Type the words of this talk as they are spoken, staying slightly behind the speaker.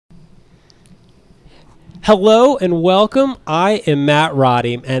Hello and welcome. I am Matt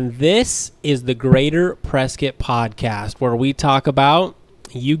Roddy, and this is the Greater Prescott podcast, where we talk about,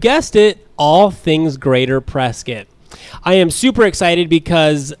 you guessed it, all things Greater Prescott. I am super excited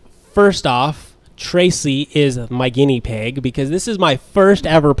because, first off, Tracy is my guinea pig because this is my first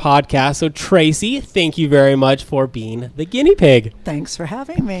ever podcast. So, Tracy, thank you very much for being the guinea pig. Thanks for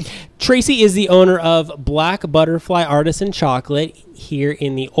having me. Tracy is the owner of Black Butterfly Artisan Chocolate here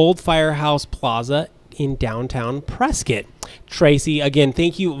in the Old Firehouse Plaza in downtown Prescott. Tracy, again,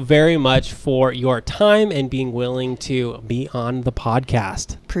 thank you very much for your time and being willing to be on the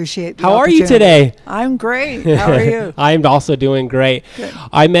podcast. Appreciate the How are opportunity. you today? I'm great. How are you? I'm also doing great. Good.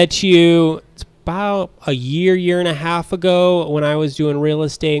 I met you about a year and a half ago when I was doing real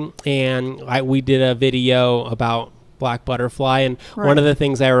estate, and we did a video about Black Butterfly, and one of the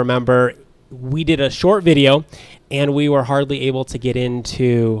things I remember, we did a short video and we were hardly able to get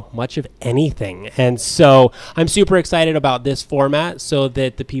into much of anything. And so I'm super excited about this format so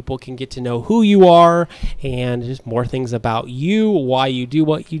that the people can get to know who you are and just more things about you, why you do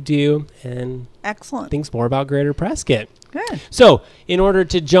what you do, and Excellent. things more about Greater Prescott. Good. So in order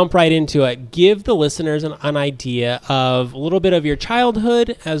to jump right into it, give the listeners an idea of a little bit of your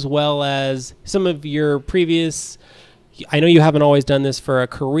childhood as well as some of your previous. I know you haven't always done this for a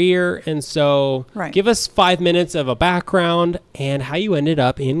career, and so give us 5 minutes of a background and how you ended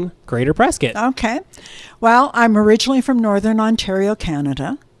up in Greater Prescott. Okay. Well, I'm originally from Northern Ontario,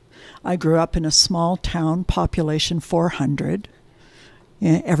 Canada. I grew up in a small town, population 400.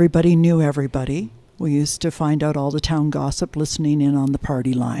 Everybody knew everybody. We used to find out all the town gossip listening in on the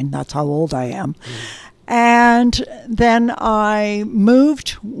party line. That's how old I am. And then I moved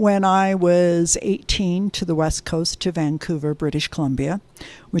when I was 18 to the West Coast to Vancouver, British Columbia,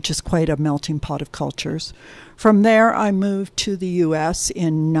 which is quite a melting pot of cultures. From there, I moved to the U.S.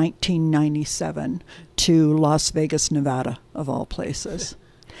 in 1997 to Las Vegas, Nevada, of all places.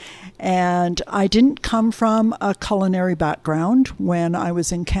 And I didn't come from a culinary background when I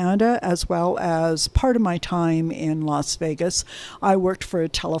was in Canada, as well as part of my time in Las Vegas. I worked for a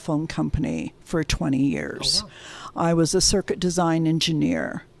telephone company for 20 years. Oh, wow. I was a circuit design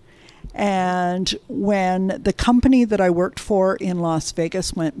engineer. And when the company that I worked for in Las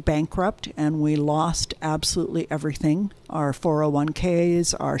Vegas went bankrupt and we lost absolutely everything, our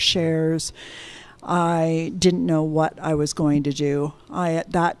 401ks, our shares, I didn't know what I was going to do. I,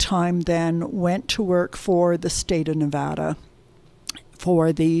 at that time, then went to work for the state of Nevada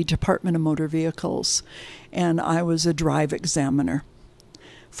for the Department of Motor Vehicles, and I was a drive examiner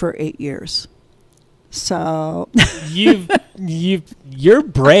for 8 years. So you're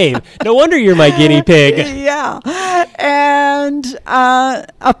brave. No wonder you're my guinea pig. Yeah. And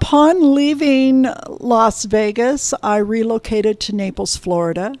upon leaving Las Vegas, I relocated to Naples,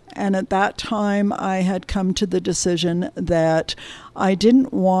 Florida. And at that time, I had come to the decision that I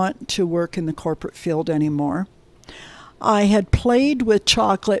didn't want to work in the corporate field anymore. I had played with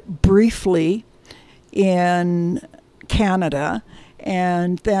chocolate briefly in Canada,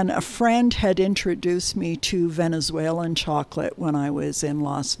 and then a friend had introduced me to Venezuelan chocolate when I was in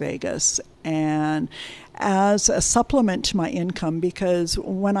Las Vegas. And as a supplement to my income, because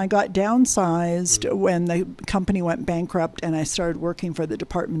when I got downsized, when the company went bankrupt and I started working for the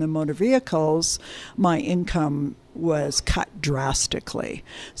Department of Motor Vehicles, my income was cut drastically.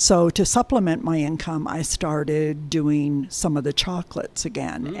 So to supplement my income, I started doing some of the chocolates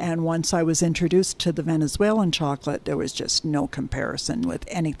again. And once I was introduced to the Venezuelan chocolate, there was just no comparison with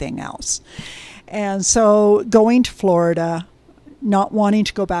anything else. And so going to Florida, not wanting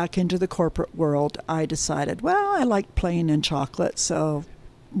to go back into the corporate world, I decided, well, I like playing in chocolate, so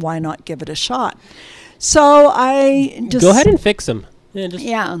why not give it a shot? So I just... Go ahead and fix them.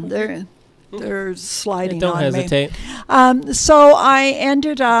 Yeah, they're sliding don't on hesitate. me. So I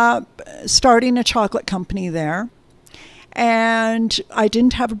ended up starting a chocolate company there, and I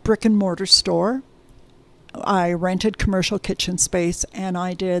didn't have a brick and mortar store. I rented commercial kitchen space, and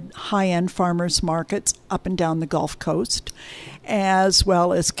I did high-end farmers markets up and down the Gulf Coast, as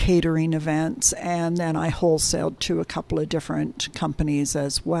well as catering events, and then I wholesaled to a couple of different companies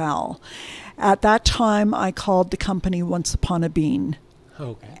as well. At that time, I called the company Once Upon a Bean.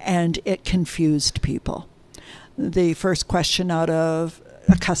 Okay. And it confused people. The first question out of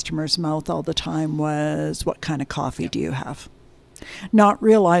a customer's mouth all the time was, what kind of coffee do you have? Not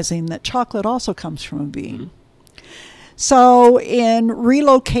realizing that chocolate also comes from a bean. So in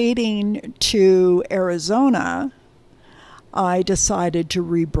relocating to Arizona, I decided to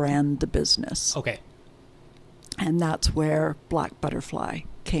rebrand the business. Okay. And that's where Black Butterfly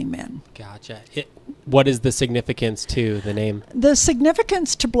came in. Gotcha. What is the significance to the name? The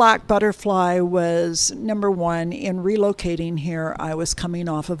significance to Black Butterfly was, number one, in relocating here, I was coming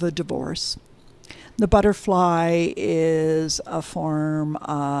off of a divorce. The butterfly is a form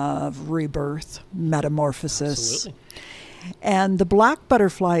of rebirth, metamorphosis. Absolutely. And the black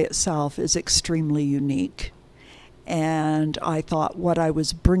butterfly itself is extremely unique. And I thought what I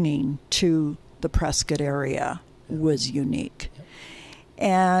was bringing to the Prescott area was unique.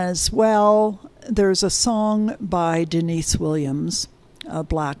 As well, there's a song by Denise Williams, a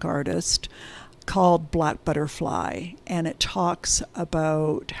black artist, called Black Butterfly, and it talks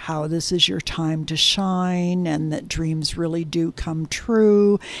about how this is your time to shine and that dreams really do come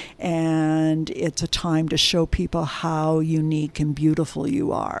true, and it's a time to show people how unique and beautiful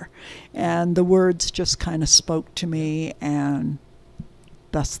you are. And the words just kind of spoke to me, and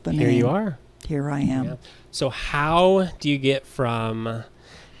that's the name. Here you are. Here I am. Yeah. So how do you get from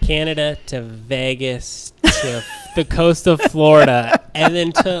Canada to Vegas to the coast of Florida and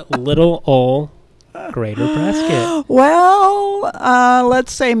then to little old Greater Prescott? Well,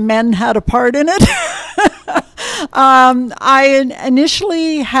 let's say men had a part in it. I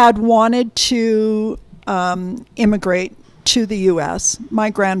initially had wanted to immigrate to the U.S. My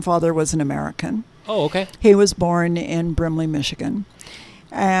grandfather was an American. Oh, okay. He was born in Brimley, Michigan.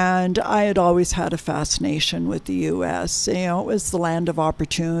 And I had always had a fascination with the U.S. You know, it was the land of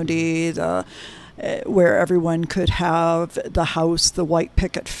opportunity, where everyone could have the house, the white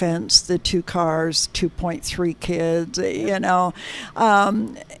picket fence, the 2 cars, 2.3 kids, you know.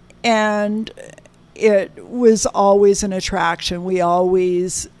 And it was always an attraction. We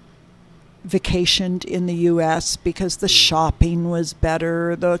always vacationed in the U.S. because the shopping was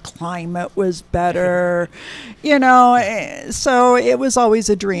better, the climate was better, you know, so it was always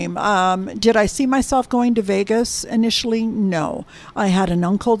a dream. Did I see myself going to Vegas initially? No. I had an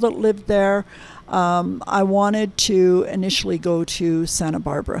uncle that lived there. I wanted to initially go to Santa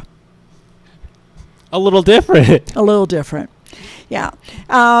Barbara. A little different. A little different, yeah.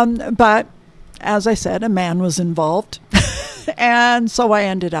 But as I said, a man was involved. And so I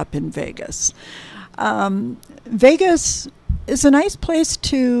ended up in Vegas. Vegas is a nice place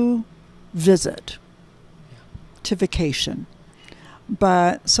to visit, to vacation.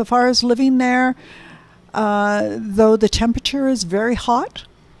 But so far as living there, though the temperature is very hot,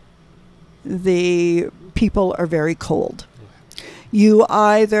 the people are very cold. You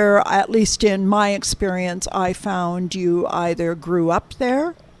either, at least in my experience, I found you either grew up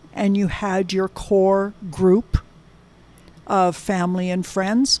there and you had your core group of family and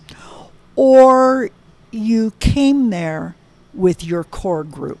friends, or you came there with your core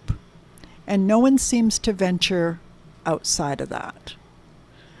group. And no one seems to venture outside of that.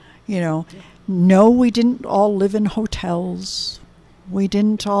 You know, no, we didn't all live in hotels. We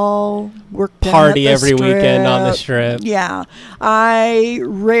didn't all work down Party at the every Strip. weekend on the Strip. Yeah. I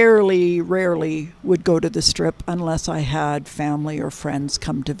rarely would go to the Strip unless I had family or friends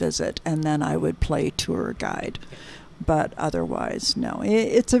come to visit, and then I would play tour guide. But otherwise, no.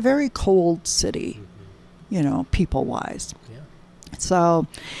 It's a very cold city, you know, people-wise. Yeah. So,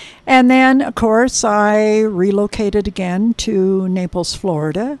 and then, of course, I relocated again to Naples,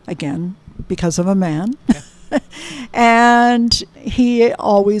 Florida, again, because of a man. Yeah. And he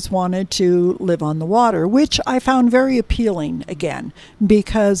always wanted to live on the water, which I found very appealing again,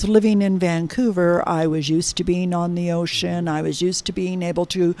 because living in Vancouver, I was used to being on the ocean. I was used to being able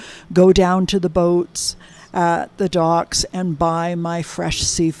to go down to the boats at the docks and buy my fresh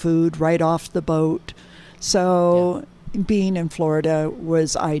seafood right off the boat. So being in Florida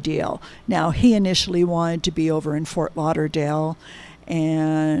was ideal. Now, he initially wanted to be over in Fort Lauderdale,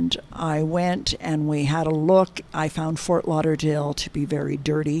 and I went and we had a look. I found Fort Lauderdale to be very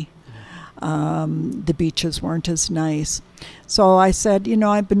dirty. The beaches weren't as nice. So I said, you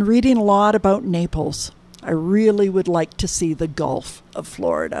know, I've been reading a lot about Naples. I really would like to see the Gulf of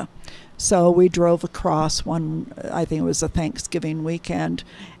Florida. So we drove across I think it was a Thanksgiving weekend,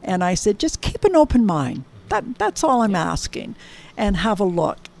 and I said, just keep an open mind. That's all I'm asking, and have a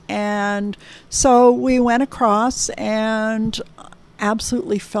look. And so we went across and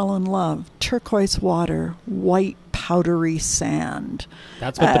absolutely fell in love. Turquoise water, white powdery sand.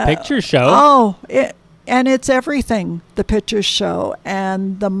 That's what the pictures show. Oh, and it's everything the pictures show.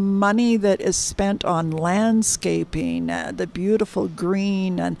 And the money that is spent on landscaping, the beautiful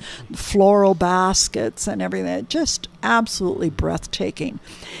green and floral baskets and everything, just absolutely breathtaking.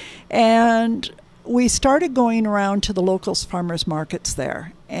 And we started going around to the local farmers markets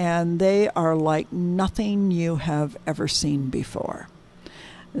there, and they are like nothing you have ever seen before.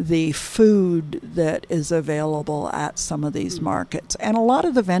 the food that is available at some of these markets. And a lot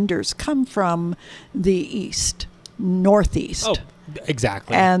of the vendors come from the east, northeast. Oh,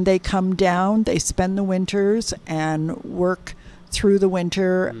 exactly. And they come down, they spend the winters and work through the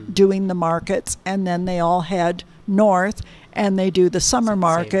winter doing the markets, and then they all head north and they do the summer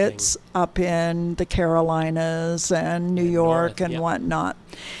markets up in the Carolinas and New York and whatnot.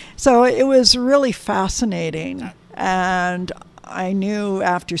 So it was really fascinating. And I knew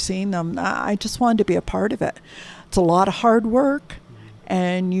after seeing them, I just wanted to be a part of it. It's a lot of hard work,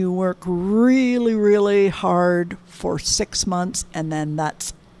 and you work really, really hard for 6 months, and then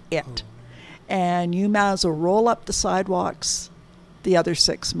that's it. And you might as well roll up the sidewalks the other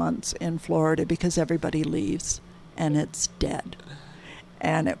 6 months in Florida, because everybody leaves, and it's dead.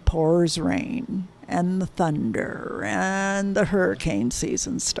 And it pours rain, and the thunder, and the hurricane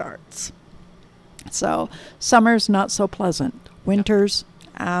season starts. So summer's not so pleasant. Winter's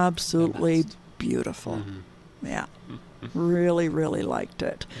absolutely beautiful. Yeah. Really, really liked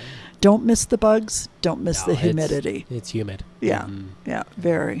it. Don't miss the bugs. Don't miss the humidity. It's humid. Yeah. Yeah,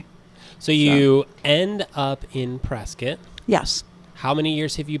 very. So you end up in Prescott. Yes. How many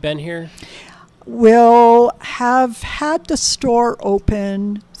years have you been here? We'll have had the store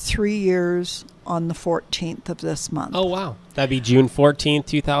open 3 years on the 14th of this month. Oh, wow. That'd be June 14th,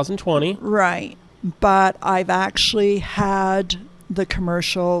 2020. Right. But I've actually had the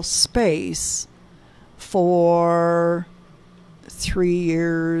commercial space for 3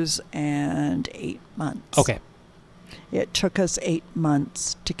 years and 8 months. Okay. It took us 8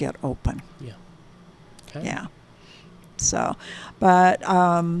 months to get open. Yeah. Okay. Yeah. So, but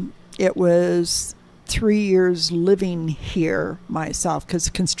it was 3 years living here myself, because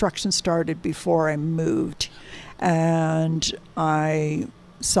construction started before I moved, and I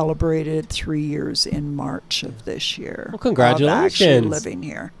celebrated 3 years in March of this year. Well, congratulations. Of actually living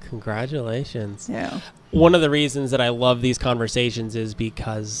here. Congratulations. Yeah. One of the reasons that I love these conversations is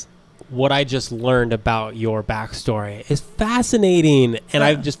because what I just learned about your backstory is fascinating. And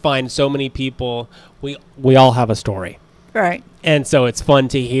I just find so many people, we all have a story. Right. And so it's fun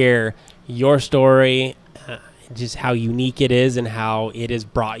to hear your story, just how unique it is and how it has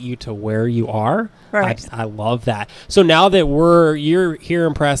brought you to where you are. Right. I love that. So now that you're here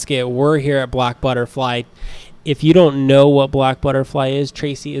in Prescott, we're here at Black Butterfly. If you don't know what Black Butterfly is,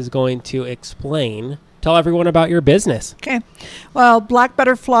 Tracy is going to explain. Tell everyone about your business. Okay. Well, Black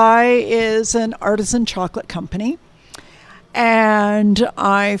Butterfly is an artisan chocolate company. And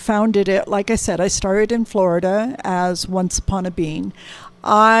I founded it, like I said, I started in Florida as Once Upon a Bean.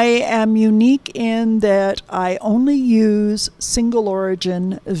 I am unique in that I only use single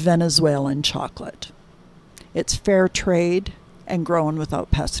origin Venezuelan chocolate. It's fair trade and grown without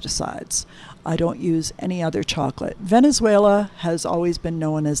pesticides. I don't use any other chocolate. Venezuela has always been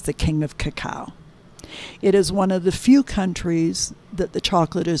known as the king of cacao. It is one of the few countries that the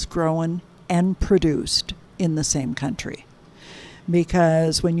chocolate is grown and produced in the same country.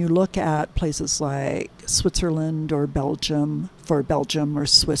 Because when you look at places like Switzerland or Belgium, for Belgium or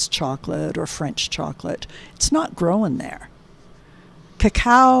Swiss chocolate or French chocolate, it's not growing there.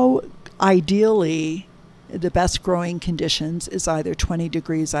 Cacao, ideally, the best growing conditions is either 20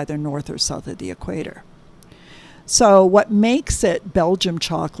 degrees, either north or south of the equator. So what makes it Belgium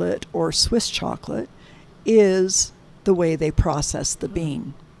chocolate or Swiss chocolate is the way they process the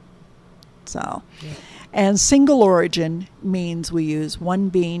bean. So, and single origin means we use one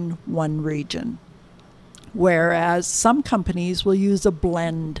bean, one region. Whereas some companies will use a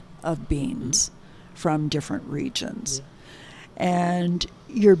blend of beans from different regions. And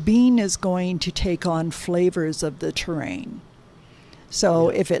your bean is going to take on flavors of the terrain. So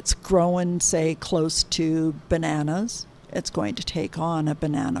if it's growing, say, close to bananas, it's going to take on a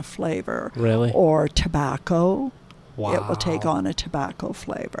banana flavor. Really? Or tobacco. Wow. It will take on a tobacco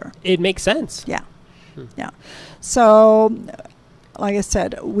flavor. It makes sense. Yeah. Yeah. So, like I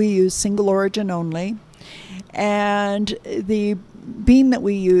said, we use single origin only. And the bean that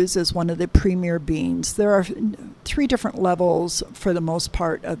we use is one of the premier beans. There are 3 different levels for the most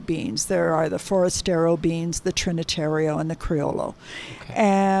part of beans. There are the Forastero beans, the Trinitario, and the Criollo. Okay.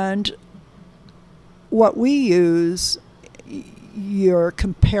 And what we use, you're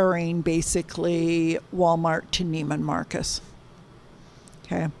comparing basically Walmart to Neiman Marcus.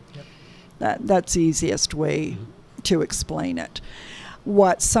 Okay? Yep. That's the easiest way to explain it.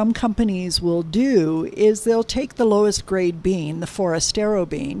 What some companies will do is they'll take the lowest grade bean, the Forastero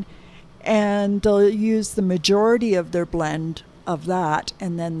bean, and they'll use the majority of their blend of that,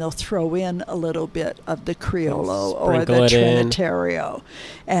 and then they'll throw in a little bit of the Criollo or the Trinitario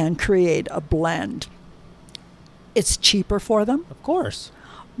and create a blend. It's cheaper for them. Of course.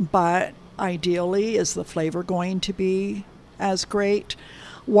 but ideally, is the flavor going to be as great?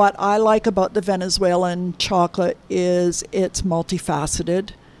 What I like about the Venezuelan chocolate is it's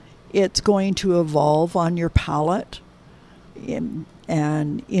multifaceted. It's going to evolve on your palate and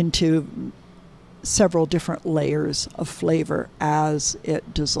into several different layers of flavor as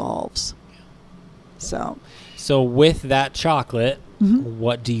it dissolves. So with that chocolate,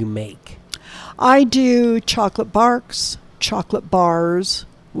 what do you make? I do chocolate barks, chocolate bars.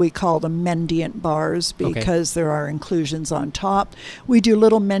 We call them mendient bars because there are inclusions on top. We do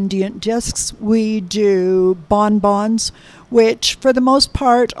little mendient discs. We do bonbons, which for the most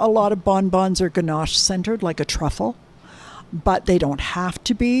part, a lot of bonbons are ganache centered, like a truffle, but they don't have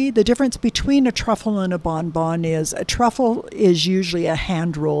to be. The difference between a truffle and a bonbon is a truffle is usually a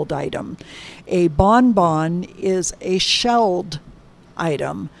hand-rolled item. A bonbon is a shelled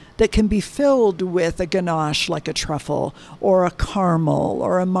item that can be filled with a ganache like a truffle or a caramel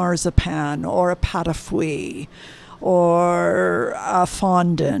or a marzipan or a pâte à fouille or a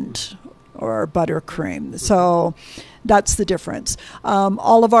fondant or buttercream. So that's the difference.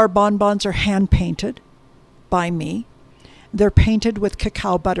 All of our bonbons are hand painted by me. They're painted with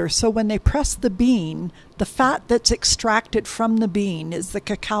cacao butter. So when they press the bean, the fat that's extracted from the bean is the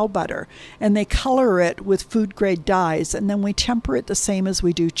cacao butter. And they color it with food-grade dyes. And then we temper it the same as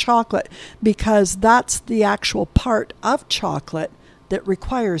we do chocolate, because that's the actual part of chocolate that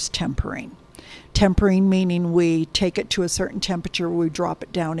requires tempering. Tempering meaning we take it to a certain temperature, we drop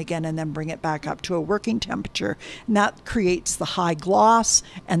it down again, and then bring it back up to a working temperature. And that creates the high gloss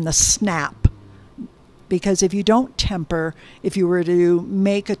and the snap. Because if you don't temper, if you were to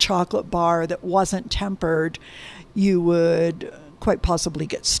make a chocolate bar that wasn't tempered, you would quite possibly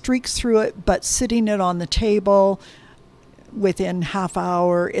get streaks through it, but sitting it on the table, within half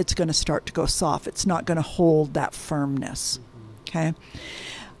hour, it's going to start to go soft. It's not going to hold that firmness, okay?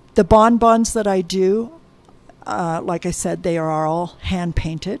 The bonbons that I do, like I said, they are all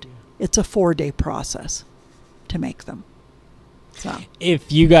hand-painted. It's a 4-day process to make them. So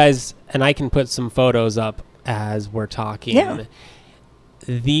if you guys, and I can put some photos up as we're talking,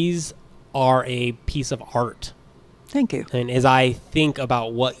 these are a piece of art. Thank you. And as I think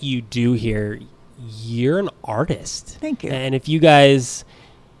about what you do here, you're an artist. Thank you. And if you guys,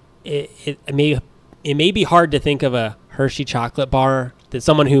 it may be hard to think of a Hershey chocolate bar, that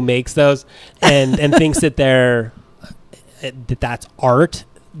someone who makes those and thinks that that's art.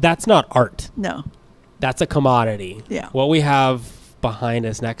 That's not art. No. That's a commodity. Yeah. What we have behind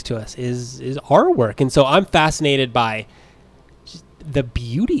us, next to us, is artwork. And so I'm fascinated by just the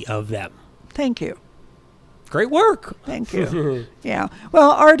beauty of them. Thank you. Great work. Thank you. Yeah. Well,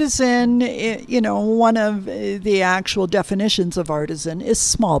 artisan, one of the actual definitions of artisan is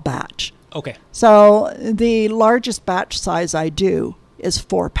small batch. Okay. So the largest batch size I do is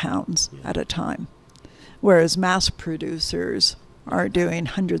 4 pounds at a time, whereas mass producers are doing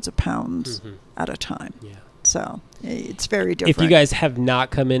hundreds of pounds at a time. Yeah. So it's very different. If you guys have not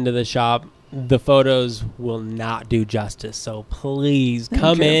come into the shop, the photos will not do justice. So please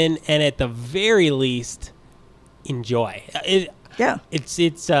come in and at the very least enjoy. It's kind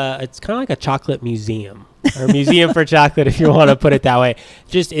of like a chocolate museum or a museum for chocolate, if you want to put it that way.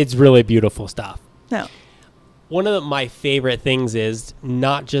 It's really beautiful stuff. Yeah. One of my favorite things is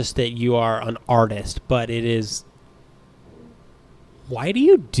not just that you are an artist, but it is, why do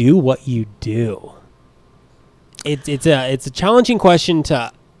you do what you do? It's a challenging question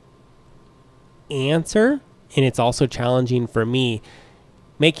to answer, and it's also challenging for me.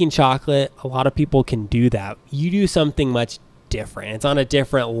 Making chocolate, a lot of people can do that. You do something much different. It's on a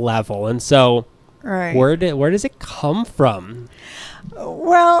different level, and so where does it come from?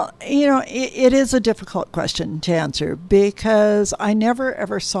 Well, it is a difficult question to answer because I never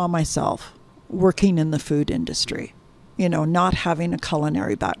ever saw myself working in the food industry. Not having a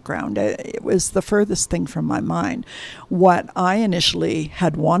culinary background. It was the furthest thing from my mind. What I initially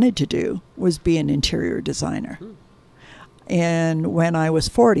had wanted to do was be an interior designer. And when I was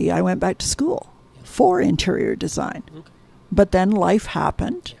 40, I went back to school for interior design. But then life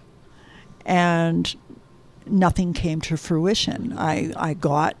happened and nothing came to fruition. I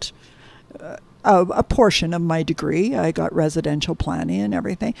got a portion of my degree. I got residential planning and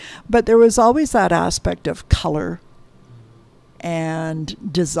everything. But there was always that aspect of color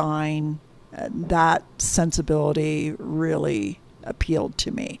and design. That sensibility really appealed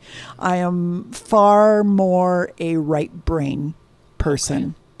to me. I am far more a right brain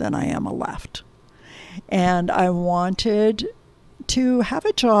person than I am a left. And I wanted to have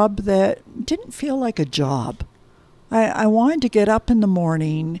a job that didn't feel like a job. I wanted to get up in the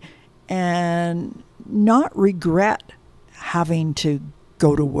morning and not regret having to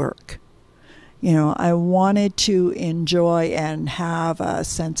go to work. You know, I wanted to enjoy and have a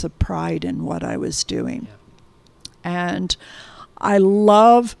sense of pride in what I was doing. Yeah. And I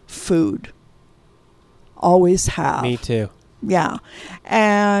love food. Always have. Me too. Yeah.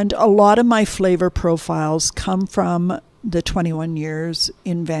 And a lot of my flavor profiles come from the 21 years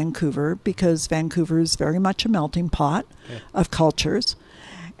in Vancouver, because Vancouver is very much a melting pot of cultures.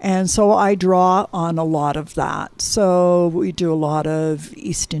 And so I draw on a lot of that. So we do a lot of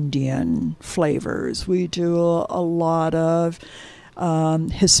East Indian flavors. We do a lot of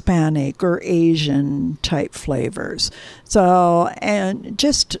Hispanic or Asian type flavors. So, and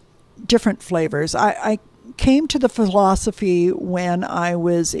just different flavors. I came to the philosophy when I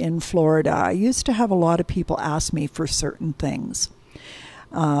was in Florida. I used to have a lot of people ask me for certain things,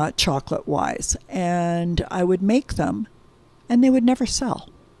 chocolate-wise. And I would make them, and they would never sell.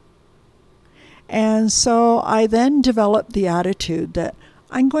 And so I then developed the attitude that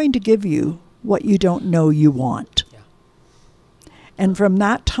I'm going to give you what you don't know you want. Yeah. And from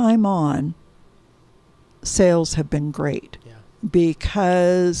that time on, sales have been great,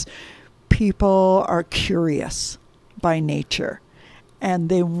 because people are curious by nature and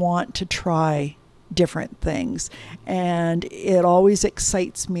they want to try different things. And it always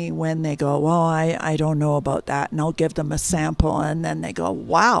excites me when they go, well, I don't know about that. And I'll give them a sample, and then they go,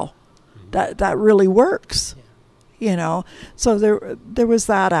 wow. That really works, you know. So there was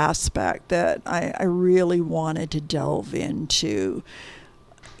that aspect that I really wanted to delve into,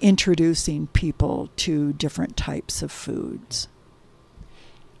 introducing people to different types of foods.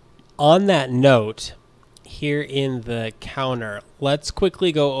 On that note, here in the counter, let's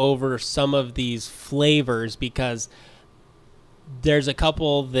quickly go over some of these flavors, because there's a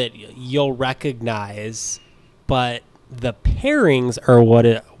couple that you'll recognize, but the pairings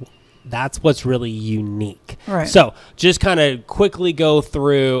are that's what's really unique. Right. So just kind of quickly go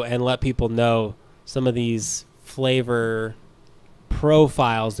through and let people know some of these flavor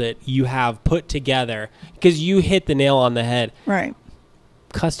profiles that you have put together, because you hit the nail on the head. Right.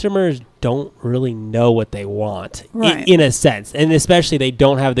 Customers don't really know what they want, right, in a sense. And especially they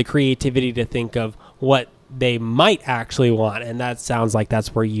don't have the creativity to think of what they might actually want. And that sounds like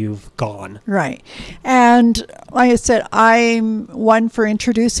that's where you've gone. Right. And like I said, I'm one for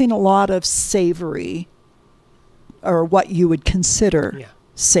introducing a lot of savory, or what you would consider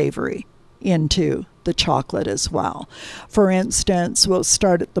savory, into the chocolate as well. For instance, we'll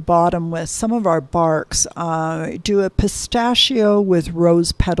start at the bottom with some of our barks. Do a pistachio with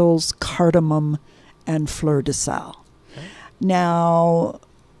rose petals, cardamom, and fleur de sel. Okay. Now,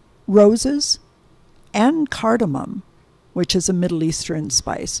 roses and cardamom, which is a Middle Eastern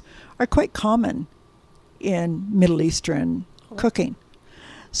spice, are quite common in Middle Eastern cooking.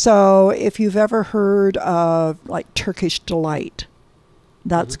 So if you've ever heard of like Turkish delight,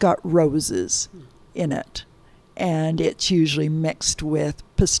 that's got roses in it, and it's usually mixed with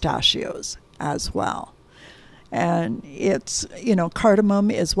pistachios as well. And it's, you know, cardamom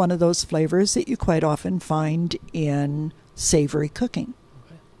is one of those flavors that you quite often find in savory cooking.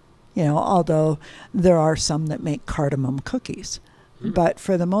 You know, although there are some that make cardamom cookies. But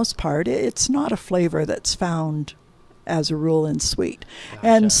for the most part, it's not a flavor that's found as a rule in sweet. Gotcha.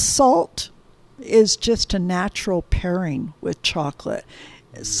 And salt is just a natural pairing with chocolate.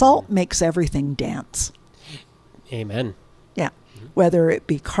 Salt makes everything dance. Amen. Yeah. Whether it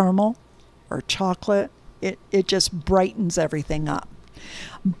be caramel or chocolate, it just brightens everything up.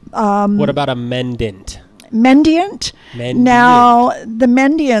 What about a mendiant? Mendiant. Now, the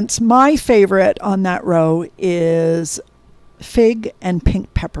mendiants, my favorite on that row is fig and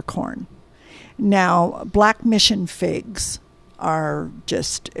pink peppercorn. Now, black mission figs are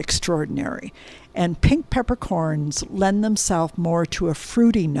just extraordinary. And pink peppercorns lend themselves more to a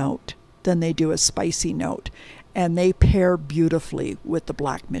fruity note than they do a spicy note. And they pair beautifully with the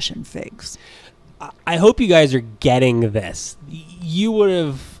black mission figs. I hope you guys are getting this.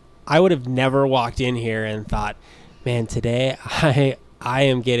 I would have never walked in here and thought, man, today I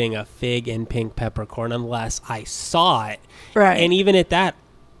am getting a fig and pink peppercorn, unless I saw it. Right. And even at that,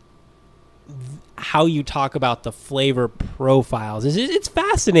 how you talk about the flavor profiles, it's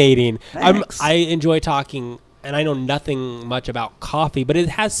fascinating. I enjoy talking, and I know nothing much about coffee, but it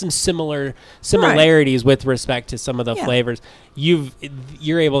has some similarities with respect to some of the flavors.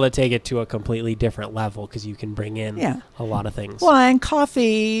 You're able to take it to a completely different level, because you can bring in a lot of things. Well, and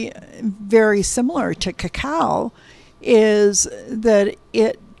coffee, very similar to cacao, is that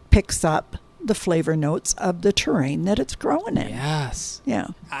it picks up the flavor notes of the terrain that it's growing in. Yes. Yeah.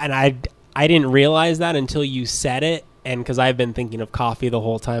 And I didn't realize that until you said it, and because I've been thinking of coffee the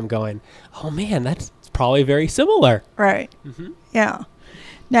whole time, going, oh man, that's probably very similar. Right. Yeah.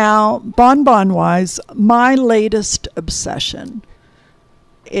 Now, bonbon-wise, my latest obsession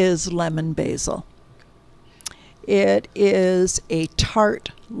is lemon basil. It is a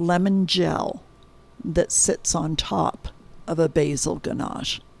tart lemon gel that sits on top of a basil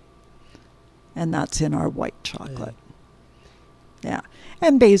ganache. And that's in our white chocolate. Yeah.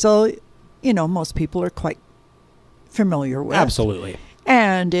 And basil, you know, most people are quite familiar with. Absolutely.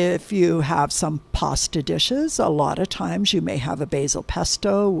 And if you have some pasta dishes, a lot of times you may have a basil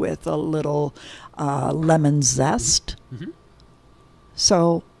pesto with a little lemon zest. Mm-hmm.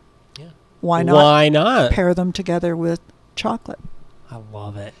 So Yeah. why not? Why not? Pair them together with chocolate. I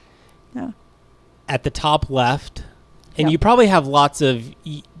love it. Yeah. At the top left, and Yep. you probably have lots of,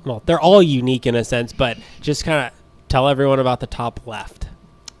 well, they're all unique in a sense, but just kind of tell everyone about the top left.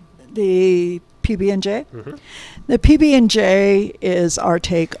 The PB&J. Mm-hmm. The PB&J is our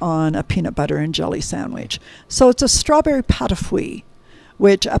take on a peanut butter and jelly sandwich. So it's a strawberry pâte à fouille,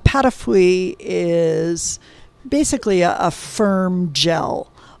 which a pâte à fouille is basically a firm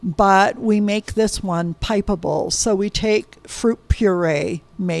gel, but we make this one pipeable. So we take fruit puree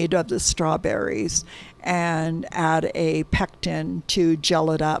made of the strawberries and add a pectin to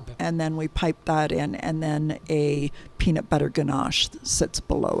gel it up, and then we pipe that in, and then a peanut butter ganache sits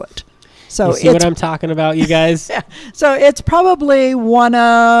below it. So you see what I'm talking about, you guys? Yeah. So it's probably one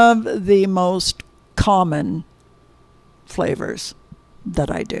of the most common flavors that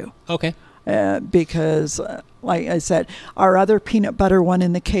I do. Okay. Because, like I said, our other peanut butter one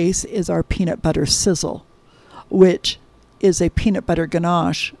in the case is our peanut butter sizzle, which is a peanut butter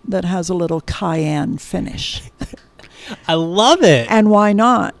ganache that has a little cayenne finish. I love it. And why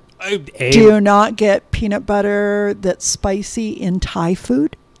not? Do Do you not get peanut butter that's spicy in Thai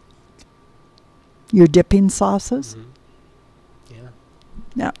food? Your dipping sauces? Yeah.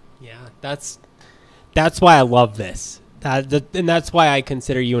 No. Yeah. That's why I love this. And that's why I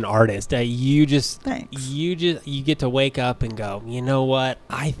consider you an artist. You Thanks. You get to wake up and go, you know what?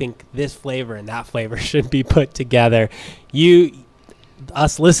 I think this flavor and that flavor should be put together.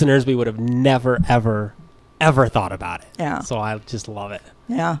 Us listeners, we would have never, ever thought about it. Yeah. So I just love it.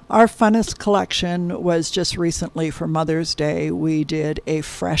 Yeah. Our funnest collection was just recently for Mother's Day. We did a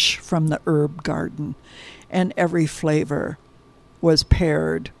fresh from the herb garden, and every flavor was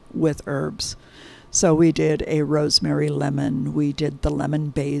paired with herbs. So we did a rosemary lemon, we did the lemon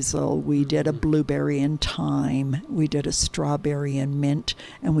basil, we did a blueberry and thyme, we did a strawberry and mint,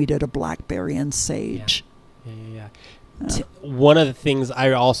 and we did a blackberry and sage. Yeah. One of the things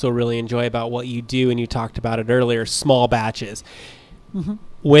I also really enjoy about what you do, and you talked about it earlier, small batches. Mm-hmm.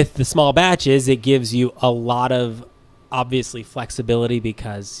 With the small batches, it gives you a lot of, obviously, flexibility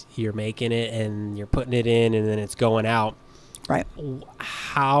because you're making it and you're putting it in and then it's going out. Right.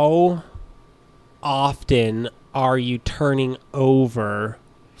 How often are you turning over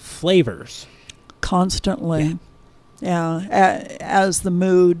flavors? Constantly. Yeah, as the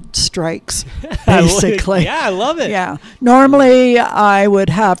mood strikes, basically. Yeah, I love it. Yeah. Normally, I would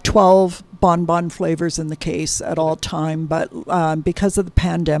have 12 bonbon flavors in the case at all time, but because of the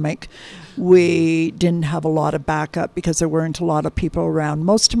pandemic, we didn't have a lot of backup because there weren't a lot of people around.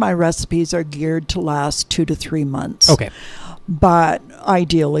 Most of my recipes are geared to last 2 to 3 months. Okay. But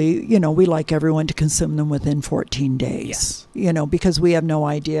ideally, you know, we like everyone to consume them within 14 days. Yes. You know, because we have no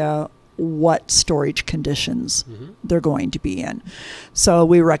idea what storage conditions they're going to be in. So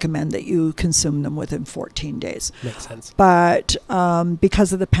we recommend that you consume them within 14 days. Makes sense. But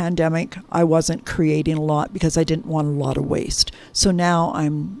because of the pandemic, I wasn't creating a lot because I didn't want a lot of waste. So now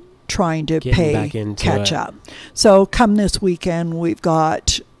I'm trying to catch up. So come this weekend, we've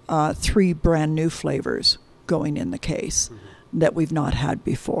got 3 brand new flavors going in the case that we've not had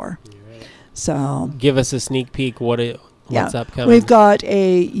before. Right. So give us a sneak peek. What's upcoming? We've got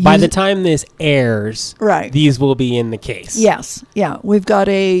by the time this airs, right, these will be in the case. Yes. Yeah. We've got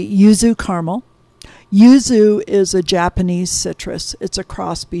a yuzu caramel. Yuzu is a Japanese citrus. It's a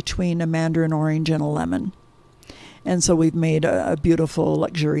cross between a mandarin orange and a lemon. And so we've made a beautiful,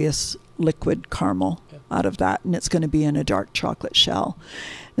 luxurious liquid caramel out of that, and it's going to be in a dark chocolate shell.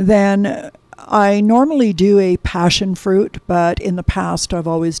 Then I normally do a passion fruit, but in the past I've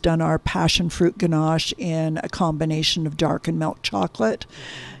always done our passion fruit ganache in a combination of dark and milk chocolate.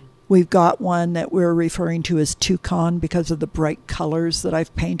 We've got one that we're referring to as toucan because of the bright colors that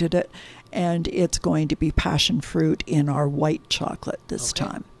I've painted it, and it's going to be passion fruit in our white chocolate this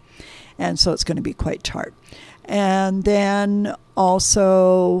time. And so it's going to be quite tart. And then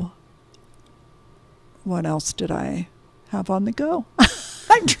also, what else did I have on the go?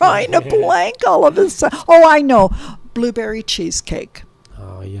 I'm trying to blank all of this. Oh, I know. Blueberry cheesecake.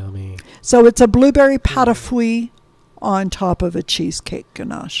 Oh, yummy. So it's a blueberry pâte à fouille on top of a cheesecake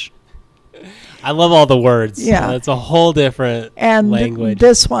ganache. I love all the words. Yeah. It's a whole different language.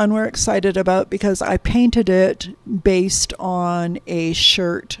 This one we're excited about because I painted it based on a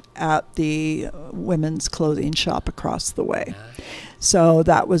shirt at the women's clothing shop across the way. So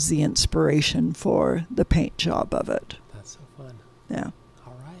that was the inspiration for the paint job of it. That's so fun. Yeah.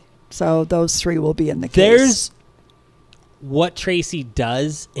 All right. So those three will be in the case. There's what Tracy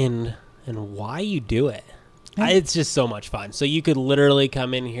does and why you do it. Yeah. It's just so much fun. So you could literally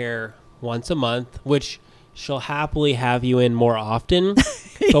come in here once a month, which she'll happily have you in more often.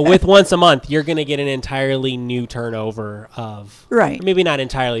 But with once a month, you're going to get an entirely new turnover of, right. Maybe not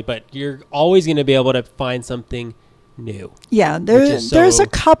entirely, but you're always going to be able to find something new. Yeah, there's a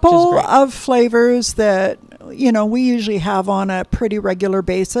couple of flavors that, we usually have on a pretty regular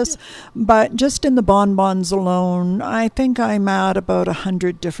basis. But just in the bonbons alone, I think I'm at about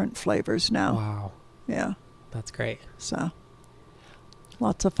 100 different flavors now. Wow. Yeah. That's great. So,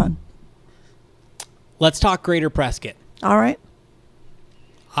 lots of fun. Let's talk Greater Prescott. All right.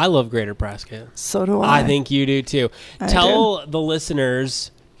 I love Greater Prescott. So do I. I think you do too. Tell the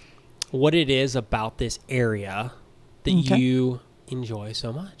listeners what it is about this area that you enjoy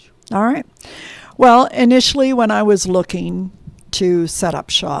so much. All right. Well, initially when I was looking to set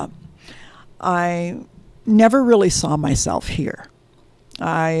up shop, I never really saw myself here.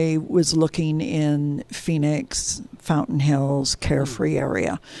 I was looking in Phoenix, Fountain Hills, Carefree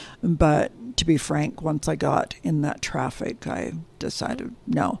area. But to be frank, once I got in that traffic, I decided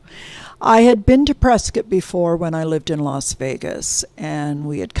no. I had been to Prescott before when I lived in Las Vegas, and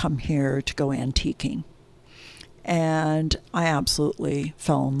we had come here to go antiquing. And I absolutely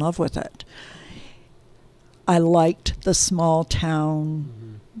fell in love with it. I liked the small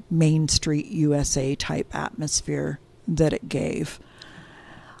town, Main Street, USA type atmosphere that it gave.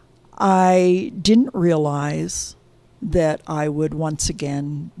 I didn't realize that I would once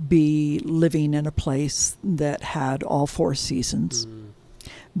again be living in a place that had all four seasons,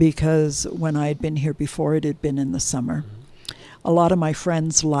 because when I had been here before, it had been in the summer. A lot of my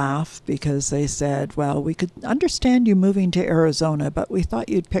friends laugh because they said, well, we could understand you moving to Arizona, but we thought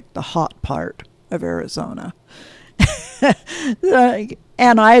you'd pick the hot part of Arizona.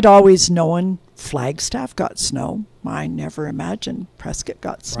 And I had always known Flagstaff got snow. I never imagined Prescott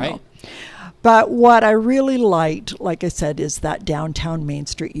got snow. Right. But what I really liked, like I said, is that downtown Main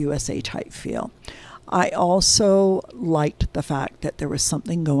Street USA type feel. I also liked the fact that there was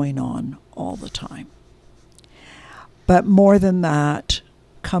something going on all the time. But more than that,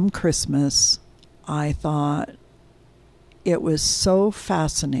 come Christmas, I thought it was so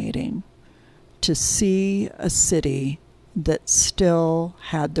fascinating to see a city that still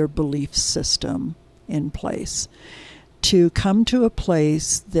had their belief system in place, to come to a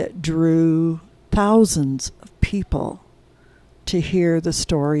place that drew thousands of people to hear the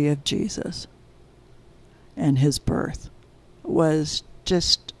story of Jesus and his birth was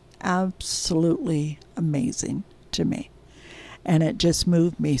just absolutely amazing to me. And it just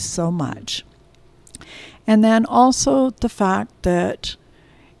moved me so much. And then also the fact that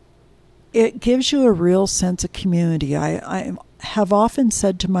it gives you a real sense of community. I have often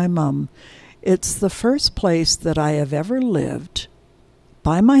said to my mom, it's the first place that I have ever lived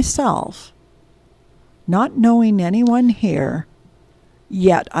by myself, not knowing anyone here,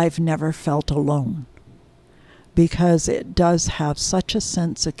 yet I've never felt alone, because it does have such a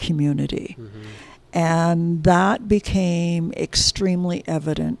sense of community. And that became extremely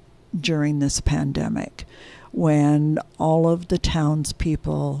evident during this pandemic, when all of the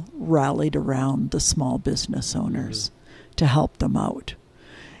townspeople rallied around the small business owners to help them out.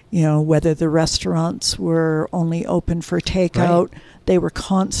 You know, whether the restaurants were only open for takeout, they were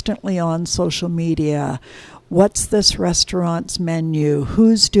constantly on social media. What's this restaurant's menu?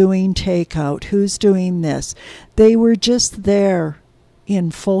 Who's doing takeout? Who's doing this? They were just there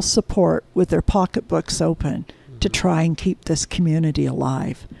in full support with their pocketbooks open to try and keep this community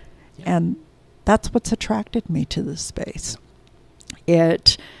alive. And that's what's attracted me to this space.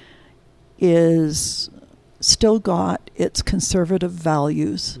 It is still got its conservative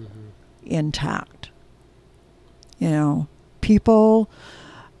values intact. You know, people,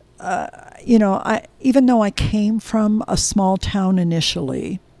 even though I came from a small town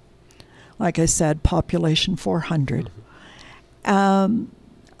initially, like I said, population 400,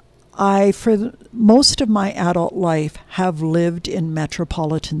 I, for most of my adult life, have lived in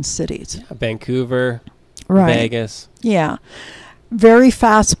metropolitan cities. Vancouver, right. Vegas. Yeah. Very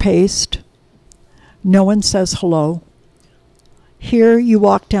fast-paced. No one says hello. Here, you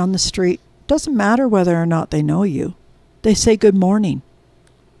walk down the street. Doesn't matter whether or not they know you. They say good morning.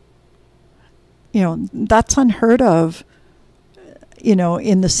 that's unheard of,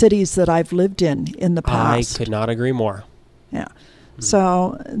 in the cities that I've lived in the past. I could not agree more. Yeah.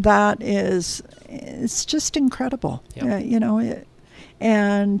 So it's just incredible. Yep.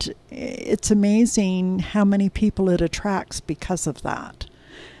 And it's amazing how many people it attracts because of that.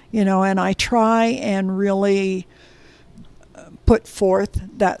 And I try and really put forth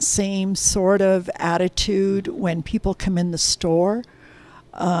that same sort of attitude when people come in the store.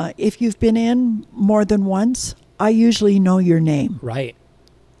 If you've been in more than once, I usually know your name. Right.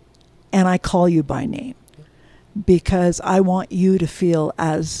 And I call you by name because I want you to feel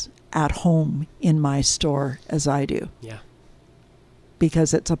as at home in my store as I do. Yeah.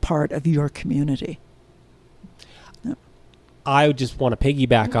 Because it's a part of your community. Yep. I just want to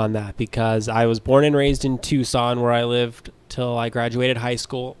piggyback on that because I was born and raised in Tucson, where I lived till I graduated high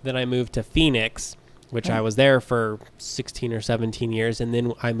school. Then I moved to Phoenix, which I was there for 16 or 17 years, and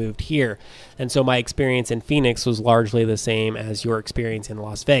then I moved here. And so my experience in Phoenix was largely the same as your experience in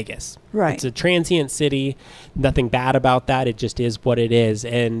Las Vegas. Right. It's a transient city, nothing bad about that. It just is what it is.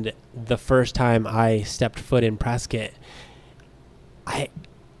 And the first time I stepped foot in Prescott,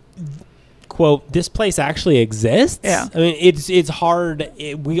 quote, this place actually exists. Yeah. I mean, it's hard.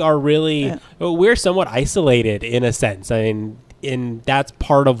 We are really, we're somewhat isolated in a sense. I mean, and that's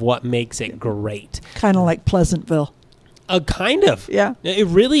part of what makes it great. Kind of like Pleasantville. Kind of. Yeah. It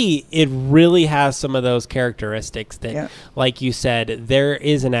really has some of those characteristics that, like you said, there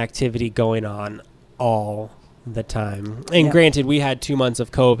is an activity going on all the time. And granted, we had 2 months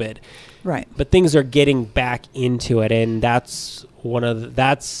of COVID. Right. But things are getting back into it, and that's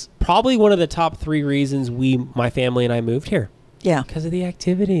probably one of the top 3 reasons my family and I moved here. Yeah. Because of the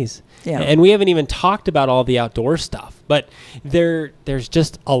activities. Yeah. And we haven't even talked about all the outdoor stuff, but there's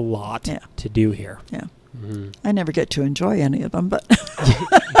just a lot to do here. Yeah. I never get to enjoy any of them, but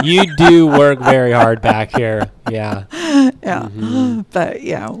you do work very hard back here. Yeah. Yeah. But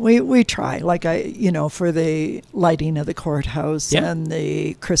we try, like for the lighting of the courthouse and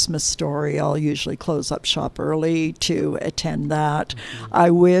the Christmas story, I'll usually close up shop early to attend that. I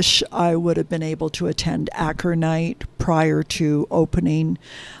wish I would have been able to attend Acker Night prior to opening,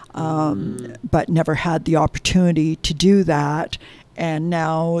 but never had the opportunity to do that. And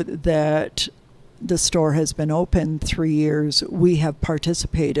now that the store has been open 3 years, we have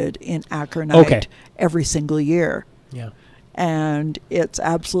participated in Acker Night every single year. Yeah. And it's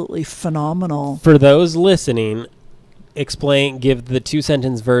absolutely phenomenal. For those listening, give the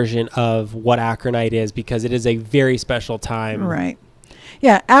 2-sentence version of what Acker Night is, because it is a very special time. Right.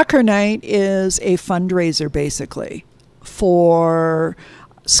 Yeah, Acker Night is a fundraiser basically for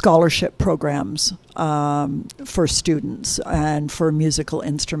scholarship programs for students and for musical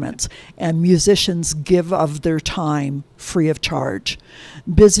instruments. And musicians give of their time free of charge.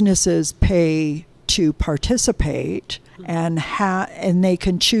 Businesses pay to participate, and they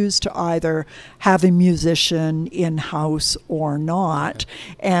can choose to either have a musician in-house or not.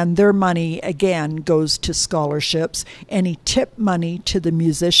 And their money, again, goes to scholarships. Any tip money to the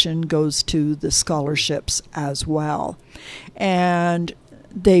musician goes to the scholarships as well. And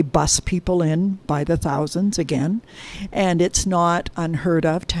they bus people in by the thousands again, and it's not unheard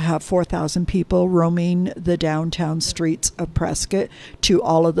of to have 4,000 people roaming the downtown streets of Prescott to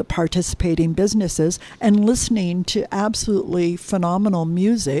all of the participating businesses and listening to absolutely phenomenal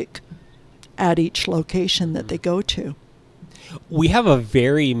music at each location that they go to. We have a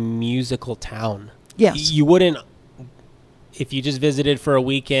very musical town. Yes. You wouldn't, if you just visited for a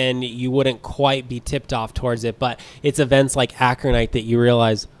weekend, you wouldn't quite be tipped off towards it. But it's events like Acker Night that you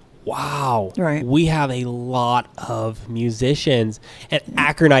realize, wow, we have a lot of musicians. And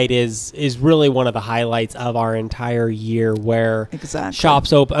Acker Night is really one of the highlights of our entire year, where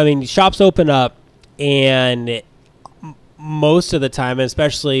shops open up, and most of the time,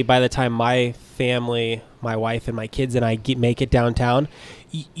 especially by the time my family, my wife and my kids and I make it downtown,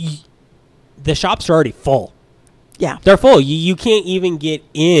 the shops are already full. Yeah. They're full. You can't even get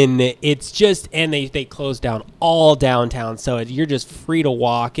in. It's just, and they close down all downtown, so you're just free to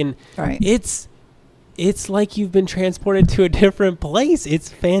walk. And it's like you've been transported to a different place. It's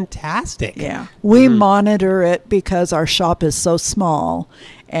fantastic. Yeah. We monitor it because our shop is so small.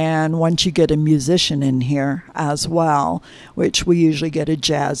 And once you get a musician in here as well, which we usually get a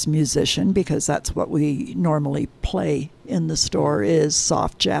jazz musician because that's what we normally play in the store, is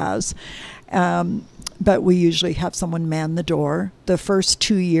soft jazz. But we usually have someone man the door. The first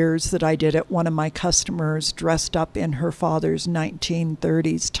 2 years that I did it, one of my customers dressed up in her father's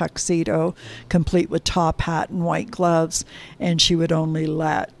 1930s tuxedo, complete with top hat and white gloves, and she would only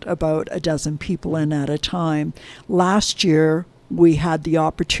let about a dozen people in at a time. Last year, we had the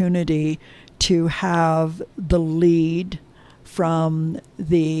opportunity to have the lead from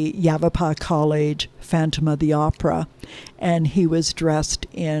the Yavapai College Phantom of the Opera, and he was dressed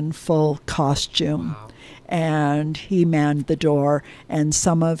in full costume. Wow. And he manned the door, and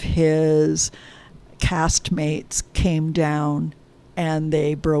some of his castmates came down and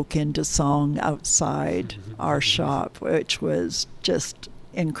they broke into song outside our shop, which was just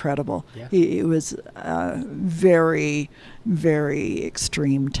incredible. Yeah. He was very, very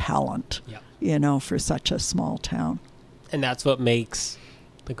extreme talent, for such a small town. And that's what makes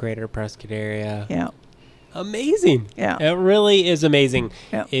the greater Prescott area amazing. Yeah. It really is amazing.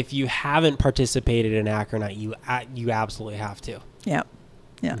 Yeah. If you haven't participated in Acronite, you absolutely have to. Yeah.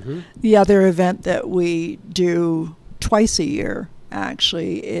 Yeah. The other event that we do twice a year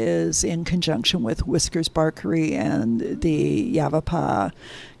actually is in conjunction with Whiskers Barkery and the Yavapai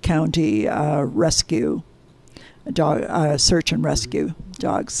County rescue dog search and rescue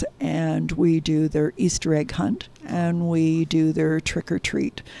dogs, and we do their Easter egg hunt and we do their trick or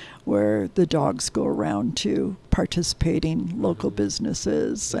treat, where the dogs go around to participating local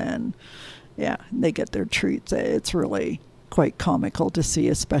businesses, and they get their treats. It's really quite comical to see,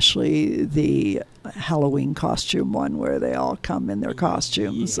 especially the Halloween costume one where they all come in their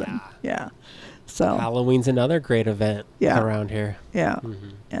costumes. So Halloween's another great event around here.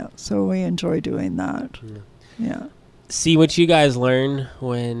 So we enjoy doing that. See what you guys learn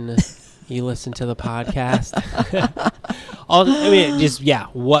when you listen to the podcast.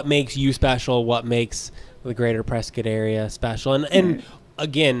 What makes you special, what makes the greater Prescott area special, and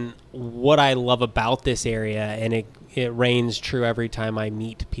again, what I love about this area, and it reigns true every time I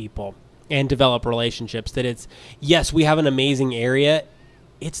meet people and develop relationships, that yes, we have an amazing area.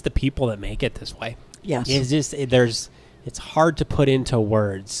 It's the people that make it this way. Yes. It's hard to put into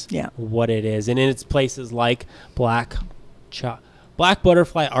words what it is. And it's places like Black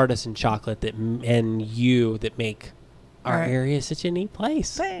Butterfly Artisan Chocolate that make our area such a neat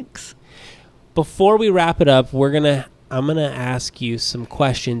place. Thanks. Before we wrap it up, I'm gonna ask you some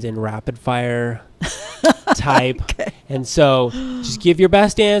questions in rapid fire type. Okay. And so just give your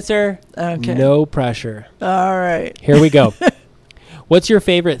best answer. Okay. No pressure. All right. Here we go. What's your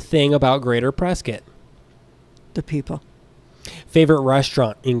favorite thing about Greater Prescott? The people. Favorite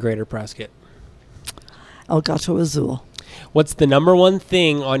restaurant in Greater Prescott? El Gato Azul. What's the number one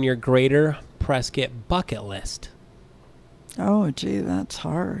thing on your Greater Prescott bucket list? Oh, gee, that's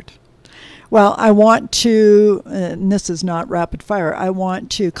hard. Well, I want to, and this is not rapid fire, I want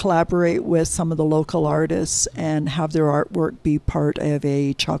to collaborate with some of the local artists and have their artwork be part of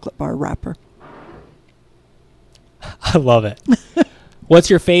a chocolate bar wrapper. I love it. What's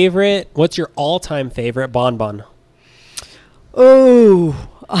your all-time favorite bonbon? Oh,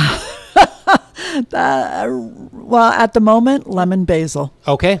 well, at the moment, lemon basil.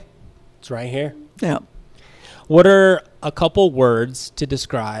 Okay. It's right here. Yeah. What are a couple words to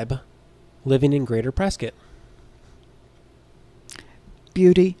describe living in Greater Prescott?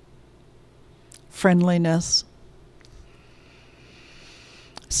 Beauty, friendliness,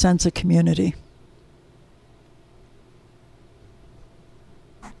 sense of community.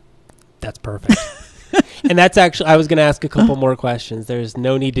 That's perfect. And that's actually, I was going to ask a couple more questions. There's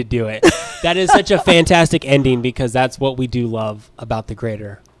no need to do it. That is such a fantastic ending, because that's what we do love about the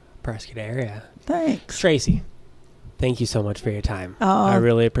Greater Prescott area. Thanks. Tracy, thank you so much for your time. I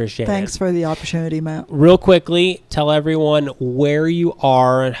really appreciate it. Thanks for the opportunity, Matt. Real quickly, tell everyone where you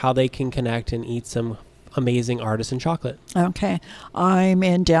are and how they can connect and eat some amazing artisan chocolate. Okay. I'm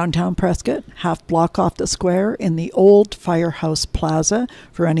in downtown Prescott, half block off the square in the old Firehouse Plaza.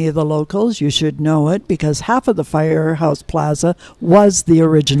 For any of the locals, you should know it, because half of the Firehouse Plaza was the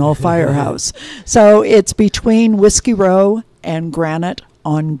original firehouse. So it's between Whiskey Row and Granite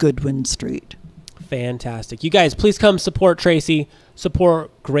on Goodwin Street. Fantastic. You guys, please come support Tracy,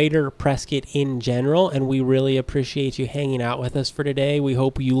 support Greater Prescott in general, and we really appreciate you hanging out with us for today. We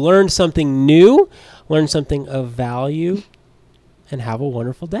hope you learned something new, learned something of value, and have a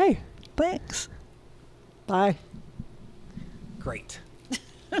wonderful day. Thanks. Bye. Great.